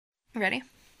Ready?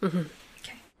 Mm-hmm.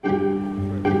 Okay.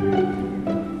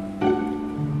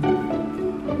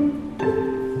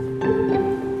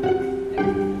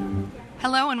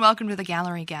 Hello and welcome to The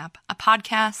Gallery Gap, a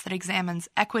podcast that examines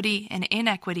equity and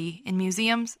inequity in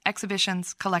museums,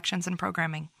 exhibitions, collections, and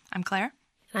programming. I'm Claire.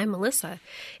 I'm Melissa.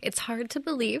 It's hard to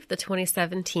believe the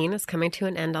 2017 is coming to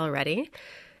an end already.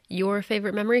 Your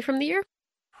favorite memory from the year?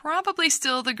 Probably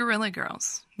still the Guerrilla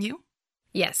Girls. You?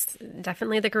 Yes,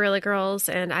 definitely the Guerrilla Girls,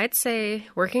 and I'd say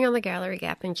working on the Gallery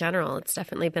Gap in general, it's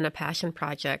definitely been a passion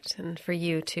project, and for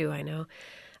you too, I know.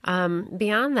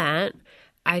 Beyond that,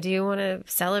 I do want to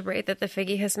celebrate that the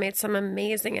Figgy has made some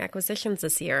amazing acquisitions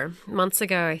this year. Months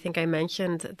ago, I think I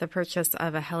mentioned the purchase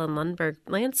of a Helen Lundberg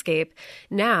landscape.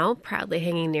 Now, proudly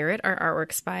hanging near it are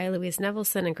artworks by Louise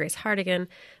Nevelson and Grace Hardigan,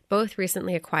 both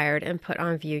recently acquired and put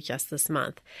on view just this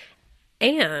month.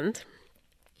 And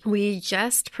we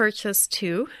just purchased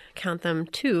two, count them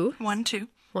two. One, two.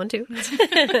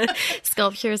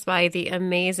 Sculptures by the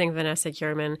amazing Vanessa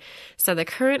German. So the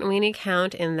current weenie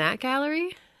count in that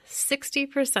gallery,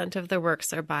 60% of the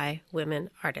works are by women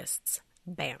artists.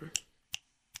 Bam.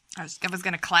 I was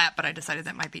going to clap, but I decided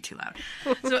that might be too loud.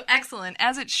 So excellent,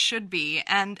 as it should be.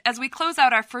 And as we close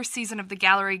out our first season of The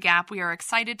Gallery Gap, we are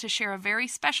excited to share a very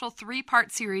special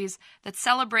 3-part series that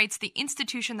celebrates the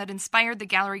institution that inspired The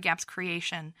Gallery Gap's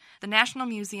creation, the National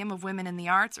Museum of Women in the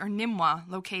Arts, or NMWA,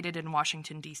 located in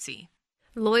Washington, D.C.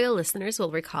 Loyal listeners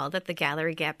will recall that the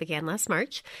Gallery Gap began last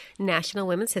March, National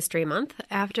Women's History Month,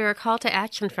 after a call to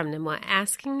action from NMWA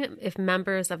asking if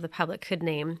members of the public could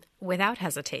name, without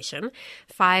hesitation,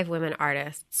 5 women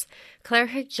artists. Claire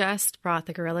had just brought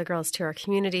the Guerrilla Girls to our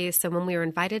community, so when we were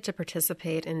invited to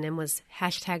participate in NMWA's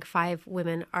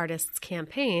 #5WomenArtists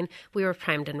campaign, we were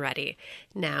primed and ready.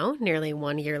 Now, nearly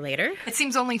 1 year later, it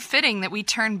seems only fitting that we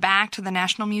turn back to the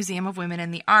National Museum of Women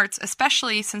in the Arts,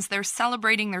 especially since they're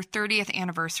celebrating their 30th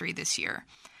anniversary this year.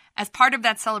 As part of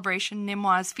that celebration,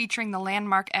 NMWA is featuring the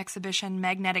landmark exhibition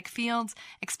Magnetic Fields,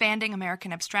 Expanding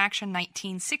American Abstraction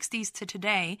 1960s to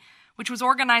Today, which was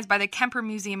organized by the Kemper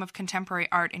Museum of Contemporary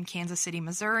Art in Kansas City,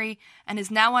 Missouri, and is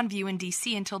now on view in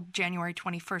D.C. until January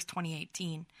 21st,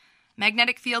 2018.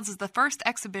 Magnetic Fields is the first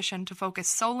exhibition to focus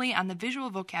solely on the visual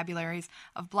vocabularies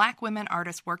of Black women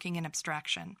artists working in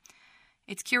abstraction.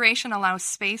 Its curation allows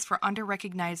space for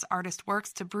under-recognized artist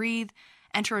works to breathe,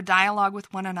 enter a dialogue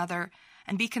with one another,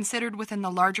 and be considered within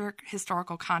the larger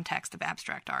historical context of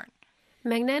abstract art.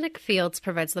 Magnetic Fields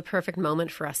provides the perfect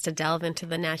moment for us to delve into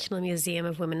the National Museum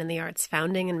of Women in the Arts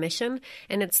founding and mission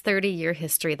and its 30-year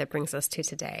history that brings us to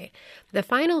today. The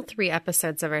final 3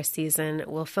 episodes of our season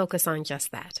will focus on just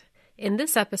that. In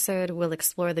this episode, we'll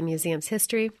explore the museum's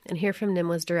history and hear from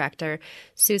NMWA's director,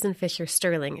 Susan Fisher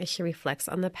Sterling, as she reflects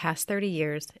on the past 30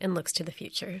 years and looks to the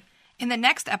future. In the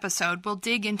next episode, we'll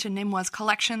dig into NMWA's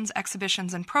collections,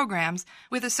 exhibitions, and programs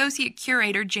with Associate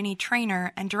Curator Ginny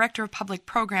Traynor and Director of Public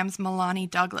Programs Melanie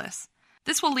Douglas.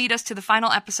 This will lead us to the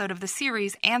final episode of the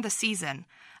series and the season,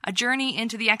 a journey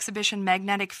into the exhibition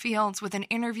Magnetic Fields with an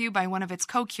interview by one of its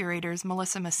co-curators,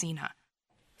 Melissa Messina.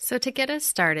 So to get us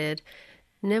started,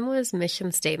 NMWA's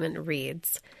mission statement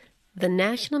reads, "The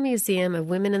National Museum of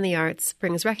Women in the Arts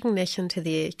brings recognition to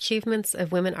the achievements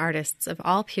of women artists of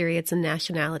all periods and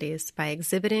nationalities by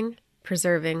exhibiting,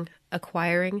 preserving,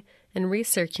 acquiring, and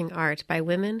researching art by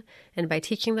women and by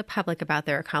teaching the public about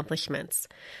their accomplishments."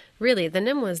 Really, the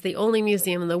NMWA is the only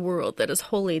museum in the world that is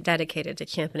wholly dedicated to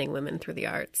championing women through the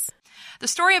arts. The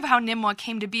story of how NMWA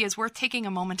came to be is worth taking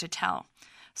a moment to tell.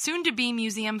 Soon-to-be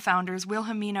museum founders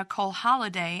Wilhelmina Cole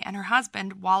Holliday and her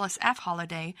husband, Wallace F.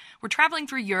 Holliday, were traveling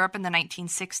through Europe in the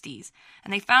 1960s,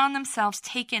 and they found themselves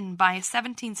taken by a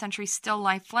 17th century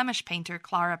still-life Flemish painter,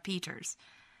 Clara Peters.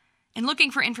 In looking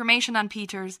for information on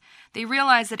Peters, they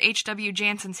realized that H.W.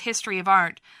 Jansen's History of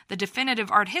Art, the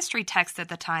definitive art history text at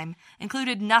the time,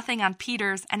 included nothing on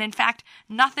Peters and, in fact,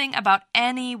 nothing about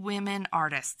any women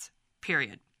artists,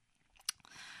 period.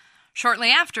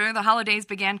 Shortly after, the Hollidays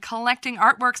began collecting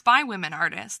artworks by women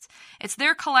artists. It's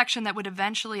their collection that would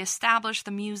eventually establish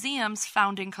the museum's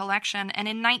founding collection, and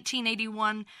in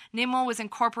 1981, NMWA was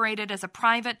incorporated as a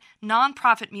private,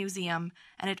 non-profit museum,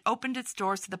 and it opened its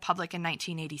doors to the public in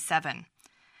 1987.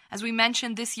 As we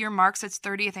mentioned, this year marks its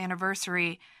 30th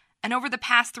anniversary, and over the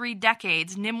past 3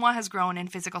 decades, NMWA has grown in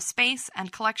physical space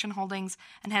and collection holdings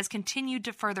and has continued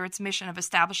to further its mission of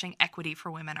establishing equity for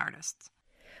women artists.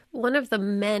 One of the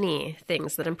many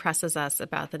things that impresses us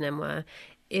about the NMWA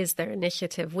is their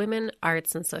initiative Women,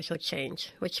 Arts, and Social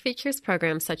Change, which features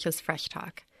programs such as Fresh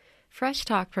Talk. Fresh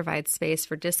Talk provides space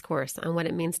for discourse on what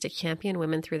it means to champion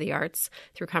women through the arts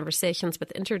through conversations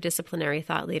with interdisciplinary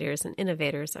thought leaders and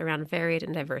innovators around varied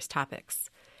and diverse topics.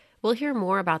 We'll hear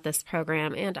more about this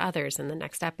program and others in the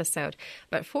next episode.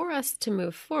 But for us to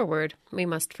move forward, we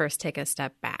must first take a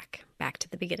step back to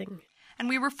the beginning. And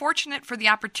we were fortunate for the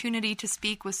opportunity to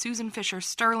speak with Susan Fisher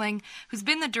Sterling, who's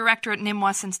been the director at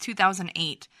NMWA since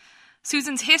 2008.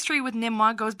 Susan's history with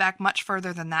NMWA goes back much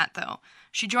further than that, though.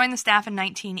 She joined the staff in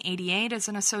 1988 as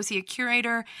an associate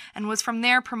curator and was from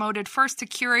there promoted first to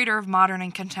curator of modern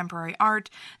and contemporary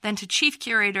art, then to chief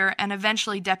curator and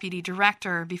eventually deputy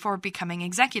director before becoming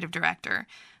executive director.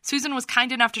 Susan was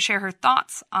kind enough to share her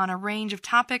thoughts on a range of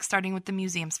topics, starting with the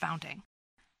museum's founding.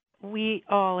 We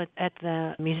all at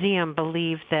the museum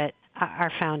believe that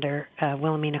our founder,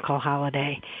 Wilhelmina Cole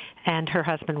Holliday, and her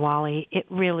husband, Wally, it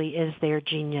really is their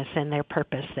genius and their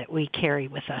purpose that we carry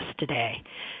with us today.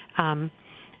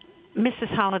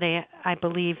 Mrs. Holliday, I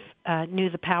believe,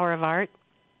 knew the power of art,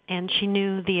 and she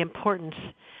knew the importance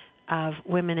of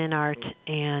women in art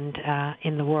and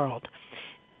in the world.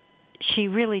 She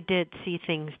really did see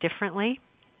things differently.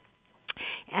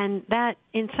 And that,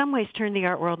 in some ways, turned the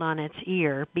art world on its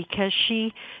ear because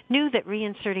she knew that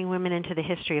reinserting women into the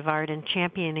history of art and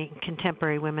championing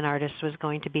contemporary women artists was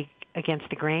going to be against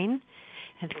the grain,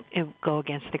 and it would go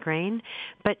against the grain.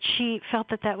 But she felt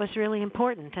that that was really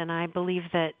important, and I believe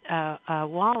that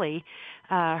Wally,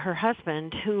 her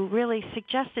husband, who really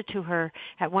suggested to her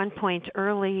at one point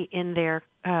early in their,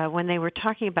 when they were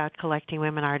talking about collecting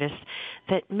women artists,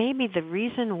 that maybe the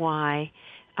reason why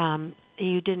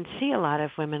you didn't see a lot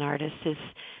of women artists is,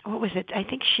 what was it? I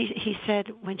think he said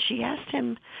when she asked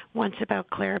him once about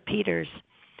Clara Peters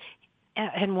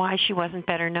and why she wasn't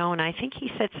better known, I think he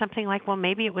said something like, well,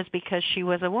 maybe it was because she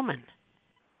was a woman.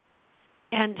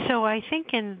 And so I think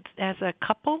as a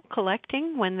couple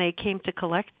collecting, when they came to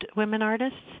collect women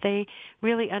artists, they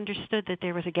really understood that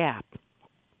there was a gap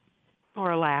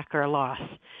or a lack or a loss.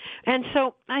 And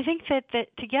so I think that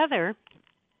together,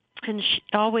 and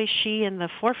always she in the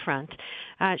forefront,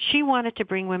 she wanted to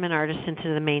bring women artists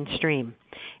into the mainstream.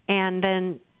 And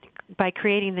then by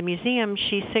creating the museum,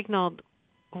 she signaled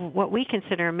what we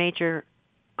consider a major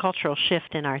cultural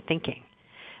shift in our thinking.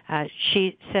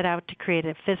 She set out to create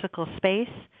a physical space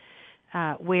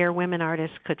where women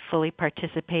artists could fully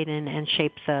participate in and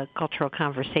shape the cultural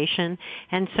conversation.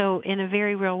 And so in a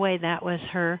very real way, that was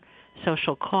her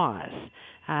social cause.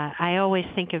 I always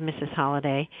think of Mrs.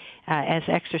 Holliday as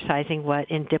exercising what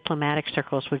in diplomatic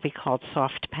circles would be called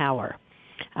soft power.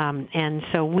 And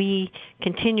so we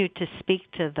continue to speak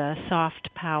to the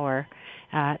soft power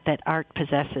that art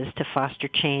possesses to foster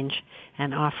change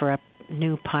and offer up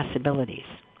new possibilities.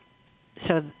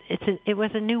 So it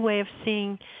was a new way of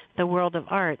seeing the world of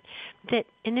art that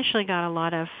initially got a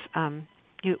lot of,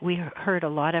 we heard a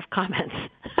lot of comments.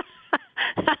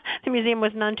 The museum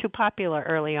was none too popular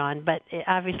early on, but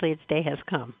obviously its day has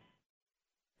come.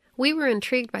 We were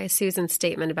intrigued by Susan's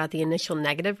statement about the initial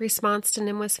negative response to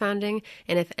NMWA's founding,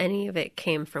 and if any of it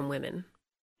came from women.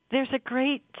 There's a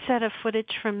great set of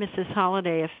footage from Mrs.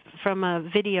 Holliday from a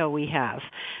video we have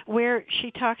where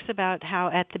she talks about how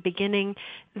at the beginning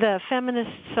the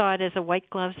feminists saw it as a white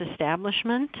gloves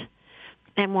establishment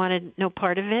and wanted no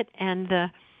part of it, and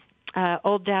the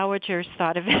old dowagers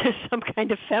thought of it as some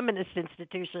kind of feminist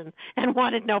institution and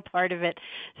wanted no part of it.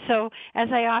 So, as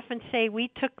I often say, we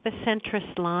took the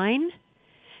centrist line,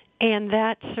 and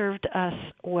that served us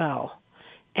well.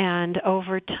 And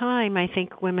over time, I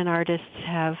think women artists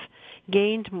have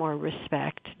gained more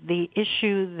respect. The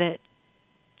issue that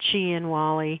she and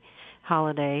Wallace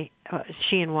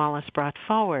brought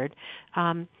forward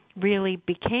really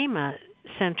became a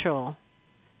central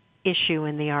issue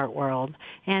in the art world.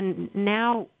 And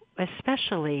now,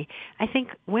 especially, I think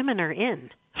women are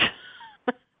in.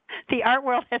 The art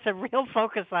world has a real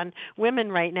focus on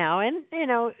women right now. And,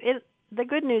 the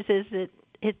good news is that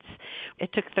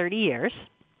it took 30 years.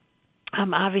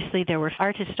 Obviously, there were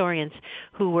art historians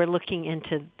who were looking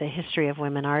into the history of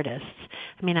women artists.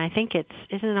 I mean, I think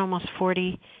isn't it almost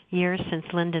 40 years since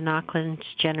Linda Naucklin's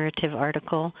generative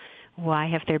article, Why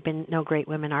Have There Been No Great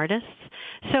Women Artists?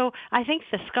 So I think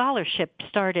the scholarship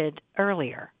started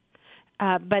earlier,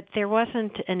 but there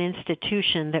wasn't an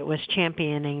institution that was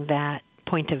championing that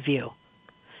point of view,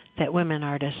 that women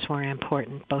artists were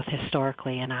important both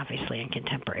historically and obviously in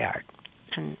contemporary art.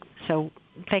 And so,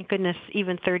 thank goodness,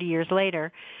 even 30 years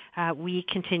later, we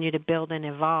continue to build and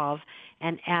evolve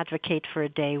and advocate for a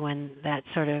day when that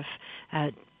sort of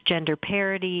gender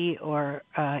parity or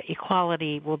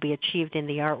equality will be achieved in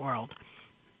the art world.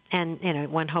 And,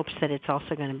 one hopes that it's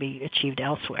also going to be achieved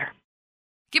elsewhere.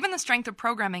 Given the strength of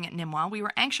programming at NMWA, we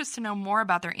were anxious to know more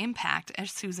about their impact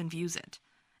as Susan views it.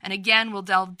 And again, we'll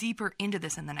delve deeper into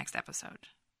this in the next episode.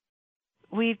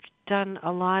 We've done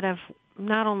a lot of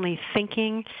not only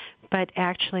thinking, but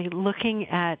actually looking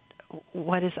at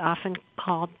what is often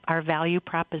called our value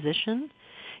proposition.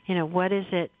 What is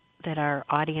it that our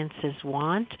audiences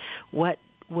want? What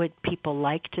would people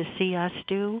like to see us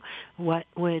do? What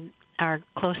would our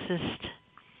closest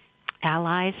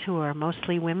allies, who are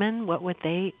mostly women, what would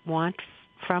they want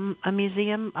from a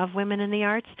museum of women in the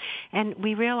arts? And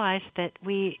we realized that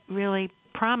we really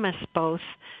promise both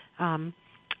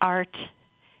art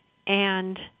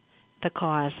and the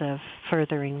cause of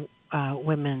furthering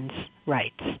women's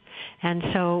rights. And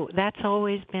so that's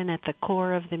always been at the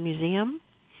core of the museum.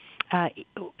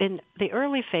 In the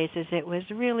early phases, it was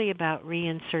really about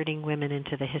reinserting women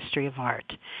into the history of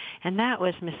art. And that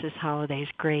was Mrs. Holliday's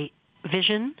great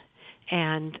vision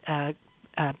and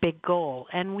big goal.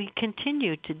 And we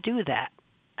continue to do that.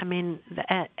 I mean,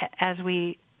 as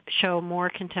we show more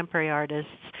contemporary artists,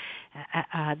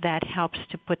 that helps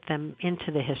to put them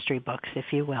into the history books, if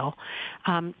you will.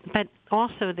 But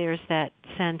also there's that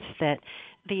sense that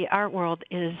the art world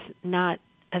is not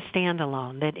a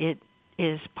standalone, that it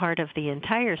is part of the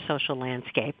entire social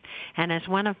landscape. And as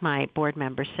one of my board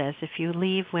members says, if you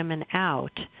leave women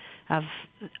out of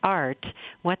art,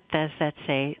 what does that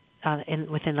say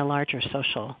within the larger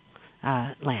social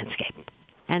landscape?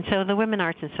 And so the Women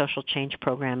Arts and Social Change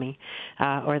programming,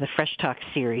 or the Fresh Talk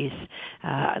series,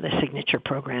 the signature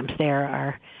programs, there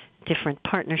are different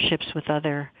partnerships with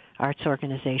other arts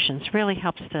organizations, really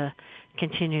helps to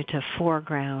continue to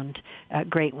foreground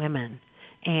great women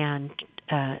and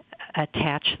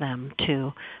attach them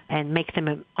to, and make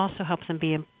them, also helps them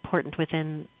be important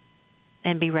within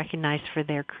and be recognized for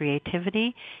their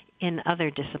creativity in other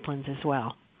disciplines as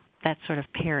well. That sort of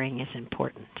pairing is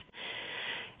important.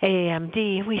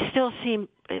 AAMD,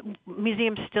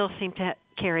 museums still seem to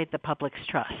carry the public's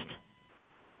trust.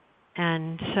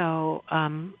 And so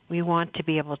we want to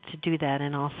be able to do that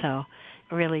and also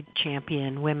really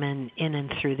champion women in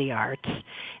and through the arts.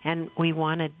 And we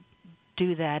want to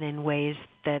do that in ways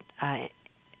that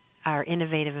are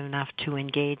innovative enough to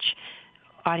engage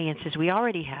audiences we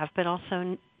already have, but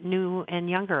also new and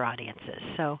younger audiences.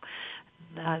 So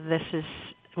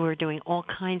we're doing all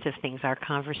kinds of things. Our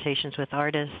conversations with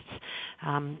artists,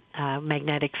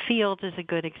 Magnetic Field is a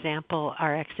good example,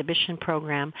 our exhibition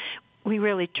program. We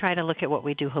really try to look at what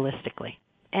we do holistically.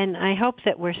 And I hope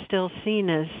that we're still seen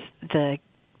as the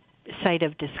site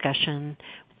of discussion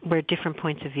where different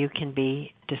points of view can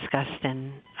be discussed,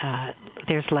 and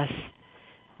there's less,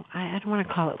 I don't want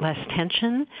to call it less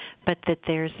tension, but that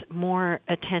there's more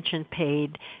attention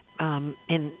paid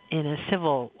in a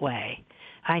civil way.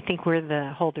 I think we're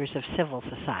the holders of civil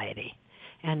society,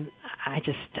 and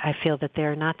I feel that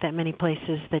there are not that many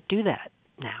places that do that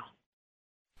now.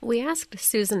 We asked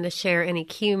Susan to share any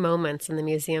key moments in the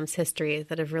museum's history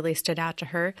that have really stood out to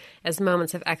her as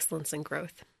moments of excellence and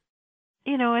growth.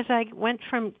 As I went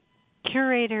from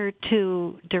curator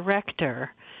to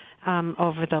director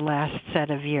over the last set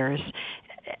of years,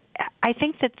 I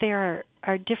think that there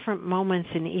are different moments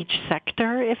in each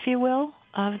sector, if you will,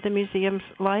 of the museum's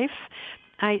life.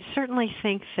 I certainly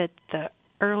think that the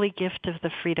early gift of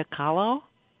the Frida Kahlo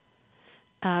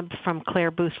from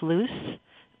Claire Booth Luce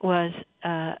was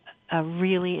a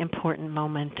really important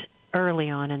moment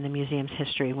early on in the museum's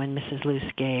history when Mrs.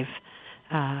 Luce gave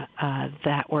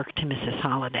that work to Mrs.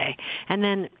 Holliday. And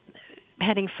then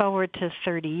heading forward to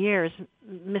 30 years,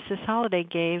 Mrs. Holliday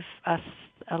gave us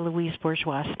a Louise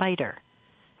Bourgeois spider,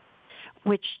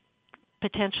 which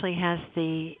potentially has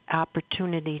the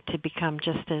opportunity to become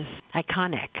just as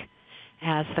iconic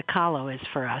as the Kahlo is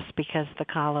for us, because the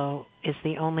Kahlo is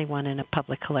the only one in a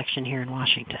public collection here in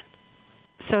Washington.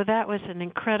 So that was an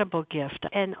incredible gift.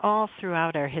 And all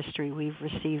throughout our history, we've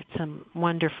received some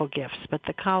wonderful gifts. But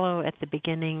the Kahlo at the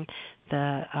beginning,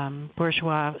 the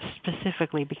Bourgeois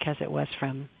specifically because it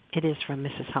is from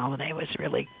Mrs. Holliday, was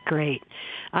really great.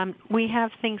 We have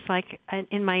things like,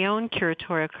 in my own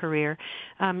curatorial career,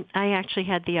 I actually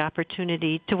had the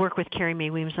opportunity to work with Carrie Mae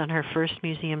Weems on her first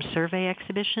museum survey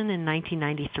exhibition in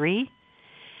 1993.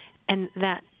 And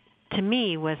that, to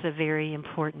me, was a very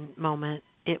important moment.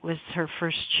 It was her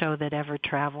first show that ever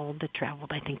traveled. It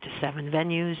traveled, I think, to 7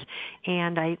 venues.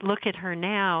 And I look at her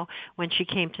now, when she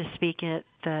came to speak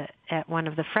at one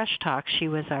of the Fresh Talks, she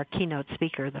was our keynote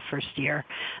speaker the first year.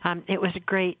 It was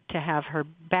great to have her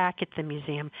back at the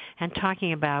museum and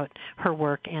talking about her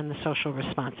work and the social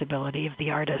responsibility of the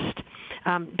artist.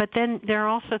 But then there are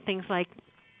also things like,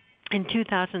 in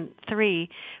 2003,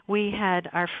 we had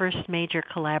our first major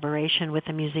collaboration with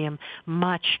a museum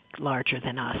much larger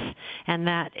than us, and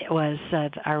that was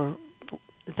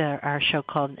our show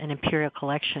called An Imperial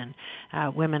Collection,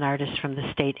 women artists from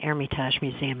the State Hermitage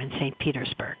Museum in St.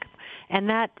 Petersburg. And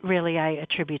that really I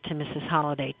attribute to Mrs.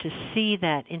 Holliday, to see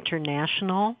that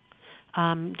international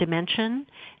dimension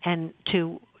and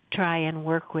to try and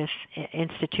work with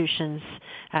institutions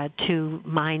to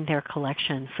mine their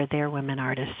collection for their women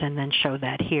artists and then show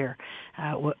that here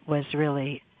was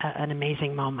really an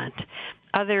amazing moment.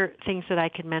 Other things that I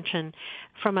could mention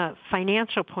from a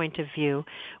financial point of view,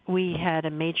 we had a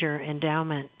major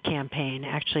endowment campaign,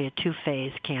 actually a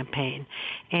two-phase campaign,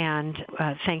 and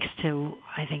thanks to,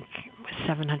 I think,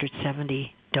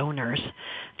 770 donors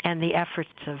and the efforts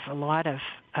of a lot of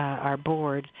our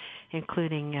board,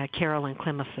 including Carol and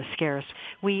Klimas Lascaris,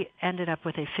 we ended up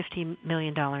with a $50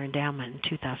 million endowment in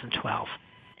 2012.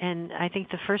 And I think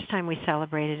the first time we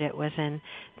celebrated it was in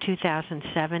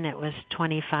 2007. It was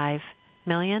 $25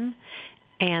 million.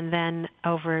 And then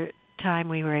over time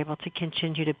we were able to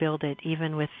continue to build it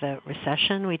even with the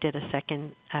recession. We did a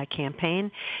second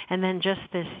campaign. And then just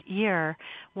this year,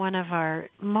 one of our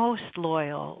most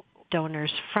loyal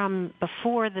donors from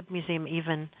before the museum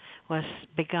even was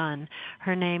begun,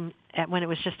 her name, when it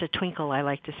was just a twinkle, I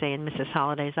like to say, in Mrs.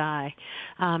 Holliday's eye,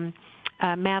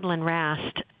 Madeline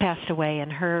Rast passed away,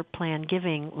 and her planned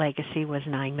giving legacy was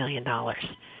 $9 million,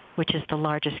 which is the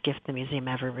largest gift the museum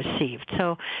ever received.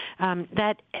 So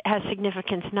that has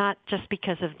significance not just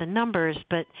because of the numbers,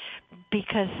 but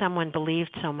because someone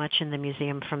believed so much in the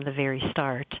museum from the very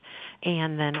start.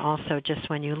 And then also just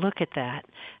when you look at that,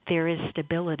 there is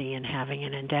stability in having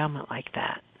an endowment like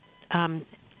that.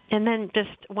 And then just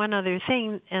one other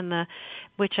thing,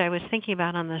 which I was thinking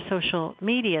about on the social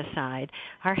media side,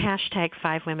 our hashtag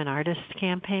 5WomenArtists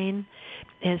campaign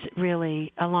is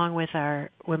really, along with our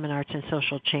Women Arts and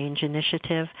Social Change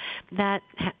initiative, that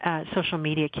social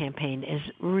media campaign is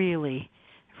really,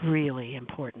 really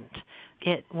important.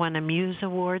 It won a Muse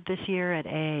Award this year at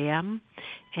AAM,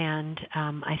 and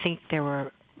I think there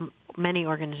were many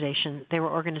organizations. There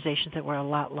were organizations that were a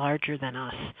lot larger than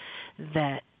us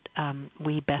that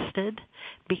we bested,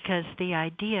 because the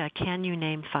idea, can you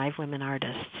name 5 women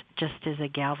artists, just is a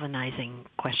galvanizing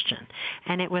question.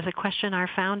 And it was a question our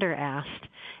founder asked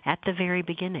at the very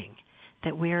beginning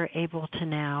that we're able to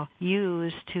now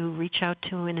use to reach out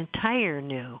to an entire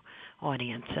new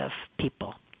audience of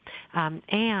people.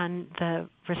 And the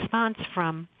response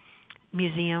from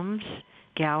museums,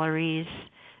 galleries,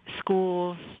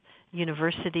 schools,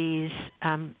 universities,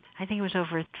 I think it was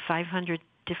over 500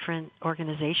 different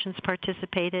organizations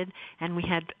participated, and we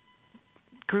had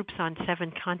groups on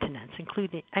 7 continents,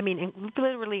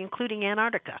 literally including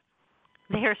Antarctica.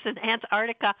 There's an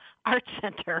Antarctica Art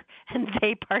Center, and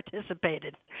they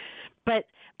participated. But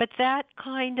that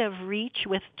kind of reach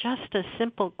with just a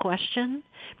simple question,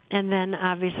 and then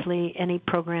obviously any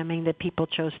programming that people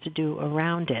chose to do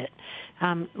around it,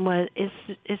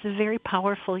 is a very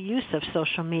powerful use of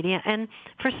social media. And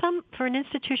for an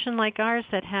institution like ours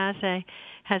that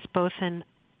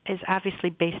is obviously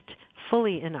based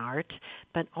fully in art,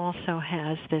 but also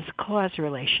has this cause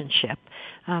relationship,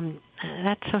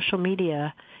 that social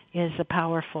media is a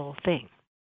powerful thing.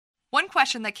 One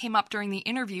question that came up during the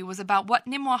interview was about what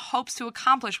NMWA hopes to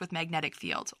accomplish with magnetic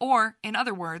fields, or, in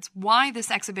other words, why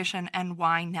this exhibition and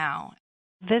why now?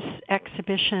 This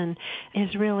exhibition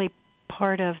is really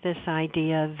part of this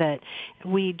idea that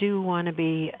we do want to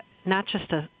be not just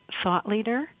a thought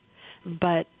leader,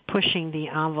 but pushing the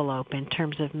envelope in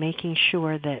terms of making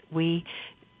sure that we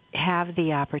have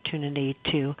the opportunity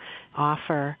to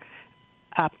offer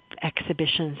up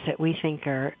exhibitions that we think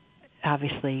are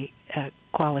obviously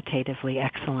qualitatively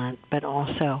excellent, but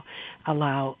also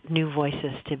allow new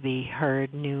voices to be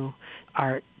heard, new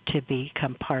art to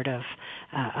become part of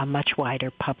a much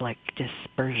wider public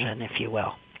dispersion, if you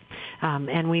will.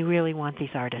 And we really want these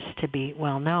artists to be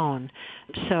well known.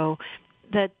 So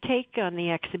the take on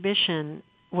the exhibition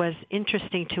was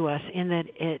interesting to us in that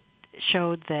it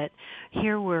showed that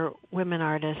here were women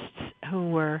artists who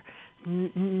were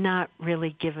not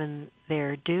really given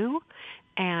their due,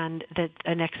 and that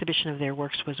an exhibition of their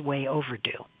works was way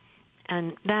overdue.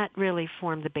 And that really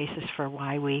formed the basis for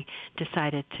why we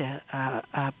decided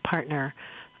to partner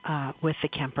with the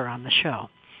Kemper on the show.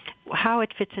 How it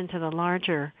fits into the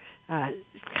larger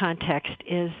context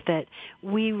is that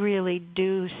we really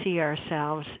do see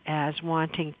ourselves as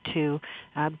wanting to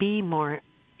be more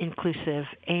inclusive,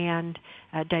 and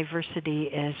diversity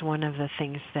is one of the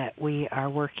things that we are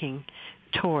working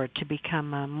toward, to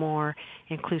become a more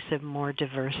inclusive, more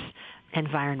diverse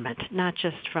environment, not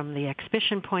just from the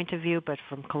exhibition point of view, but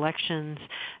from collections.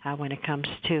 When it comes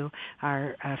to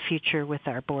our future with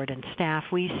our board and staff,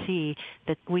 we see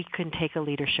that we can take a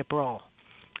leadership role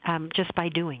just by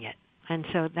doing it. And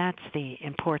so that's the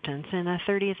importance. And a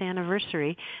 30th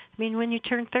anniversary, when you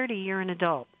turn 30, you're an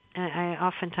adult. I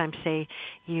oftentimes say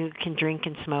you can drink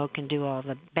and smoke and do all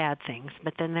the bad things,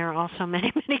 but then there are also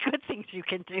many, many good things you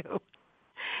can do.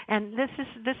 And this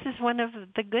is one of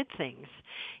the good things.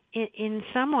 In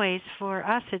some ways, for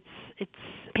us, it's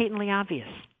patently obvious.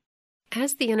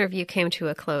 As the interview came to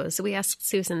a close, we asked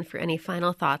Susan for any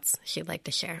final thoughts she'd like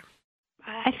to share.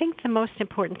 I think the most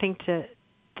important thing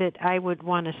that I would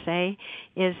want to say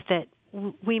is that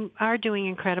we are doing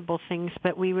incredible things,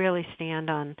 but we really stand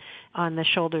on the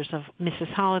shoulders of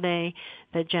Mrs. Holliday,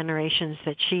 the generations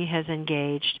that she has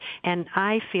engaged, and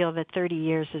I feel that 30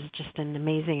 years is just an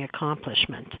amazing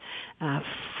accomplishment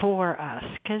for us,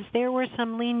 because there were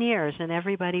some lean years, and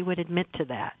everybody would admit to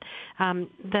that.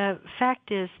 The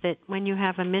fact is that when you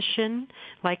have a mission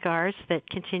like ours that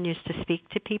continues to speak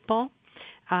to people,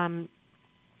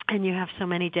 and you have so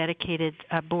many dedicated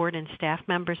board and staff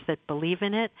members that believe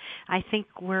in it, I think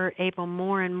we're able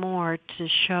more and more to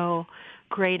show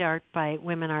great art by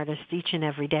women artists each and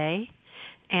every day,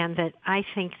 and that I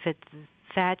think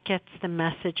that gets the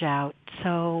message out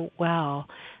so well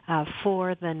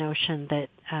for the notion that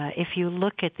if you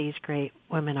look at these great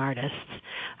women artists,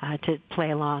 to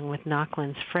play along with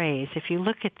Naucklin's phrase, if you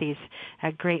look at these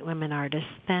great women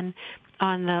artists, then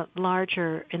in the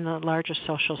larger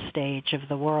social stage of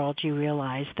the world, you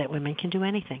realize that women can do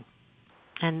anything.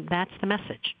 And that's the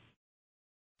message.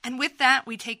 And with that,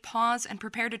 we take pause and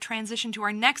prepare to transition to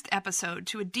our next episode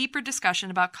to a deeper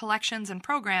discussion about collections and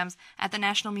programs at the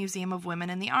National Museum of Women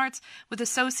in the Arts with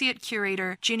Associate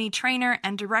Curator Ginny Traynor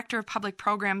and Director of Public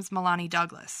Programs Melanie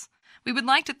Douglas. We would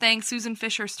like to thank Susan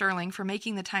Fisher-Sterling for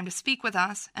making the time to speak with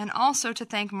us, and also to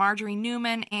thank Marjorie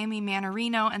Newman, Amy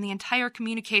Manarino, and the entire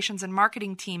communications and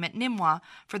marketing team at NMWA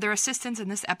for their assistance in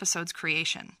this episode's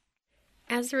creation.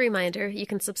 As a reminder, you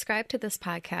can subscribe to this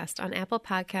podcast on Apple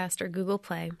Podcast or Google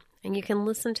Play, and you can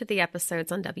listen to the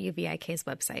episodes on WVIK's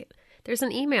website. There's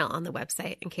an email on the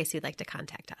website in case you'd like to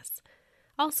contact us.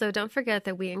 Also, don't forget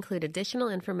that we include additional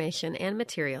information and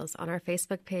materials on our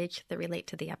Facebook page that relate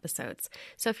to the episodes.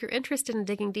 So if you're interested in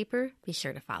digging deeper, be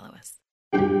sure to follow us.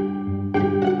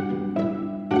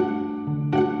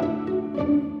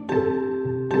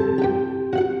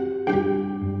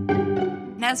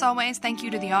 And as always, thank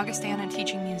you to the Augustana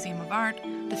Teaching Museum of Art,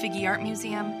 the Figge Art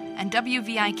Museum, and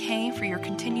WVIK for your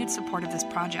continued support of this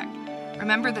project.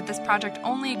 Remember that this project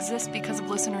only exists because of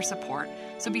listener support,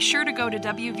 so be sure to go to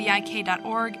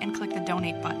WVIK.org and click the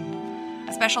donate button.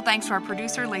 A special thanks to our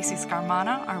producer, Lacey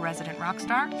Scarmana, our resident rock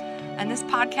star. And this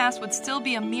podcast would still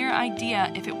be a mere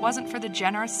idea if it wasn't for the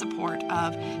generous support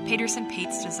of Paterson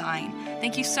Pates Design.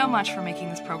 Thank you so much for making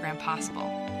this program possible.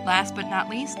 Last but not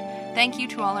least, thank you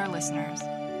to all our listeners.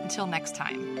 Until next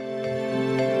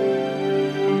time.